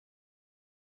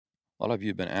A lot of you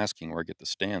have been asking where I get the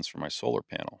stands for my solar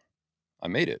panel. I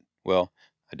made it. Well,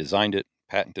 I designed it,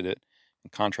 patented it,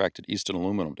 and contracted Easton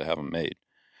Aluminum to have them made.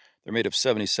 They're made of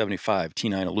 7075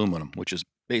 T9 aluminum, which is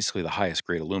basically the highest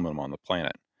grade aluminum on the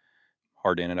planet.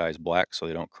 Hard to anodize black so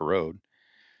they don't corrode.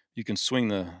 You can swing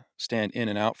the stand in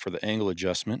and out for the angle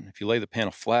adjustment. If you lay the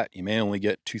panel flat, you may only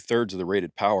get 2/3 of the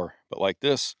rated power. But like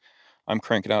this, I'm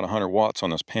cranking out 100 watts on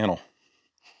this panel,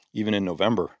 even in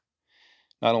November.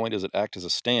 Not only does it act as a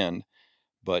stand,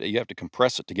 but you have to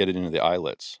compress it to get it into the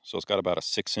eyelets. So it's got about a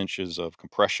 6 inches of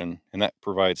compression, and that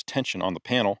provides tension on the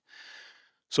panel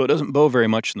so it doesn't bow very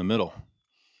much in the middle.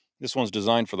 This one's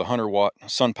designed for the 100-watt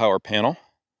SunPower panel.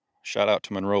 Shout out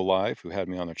to Monroe Live, who had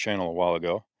me on their channel a while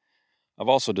ago. I've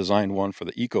also designed one for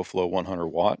the EcoFlow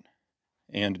 100-watt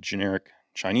and a generic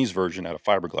Chinese version out of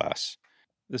fiberglass.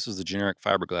 This is the generic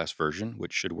fiberglass version,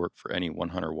 which should work for any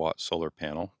 100-watt solar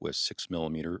panel with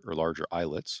 6mm or larger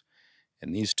eyelets.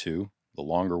 And these two, the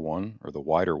longer one or the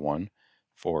wider one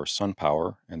for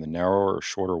SunPower and the narrower or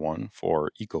shorter one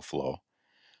for EcoFlow,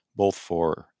 both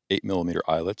for 8mm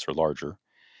eyelets or larger.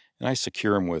 And I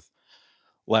secure them with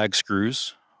lag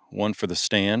screws, one for the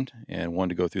stand and one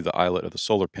to go through the eyelet of the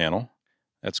solar panel.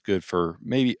 That's good for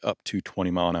maybe up to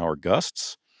 20-mile-an-hour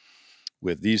gusts.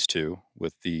 With these two,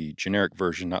 with the generic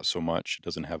version, not so much. It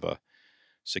doesn't have a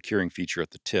securing feature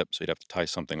at the tip, so you'd have to tie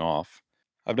something off.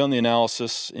 I've done the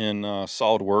analysis in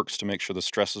SolidWorks to make sure the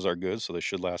stresses are good, so they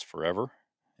should last forever.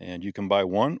 And you can buy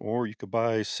one, or you could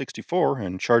buy 64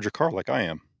 and charge a car like I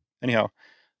am. Anyhow,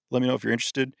 let me know if you're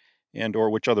interested and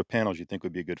or which other panels you think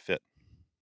would be a good fit.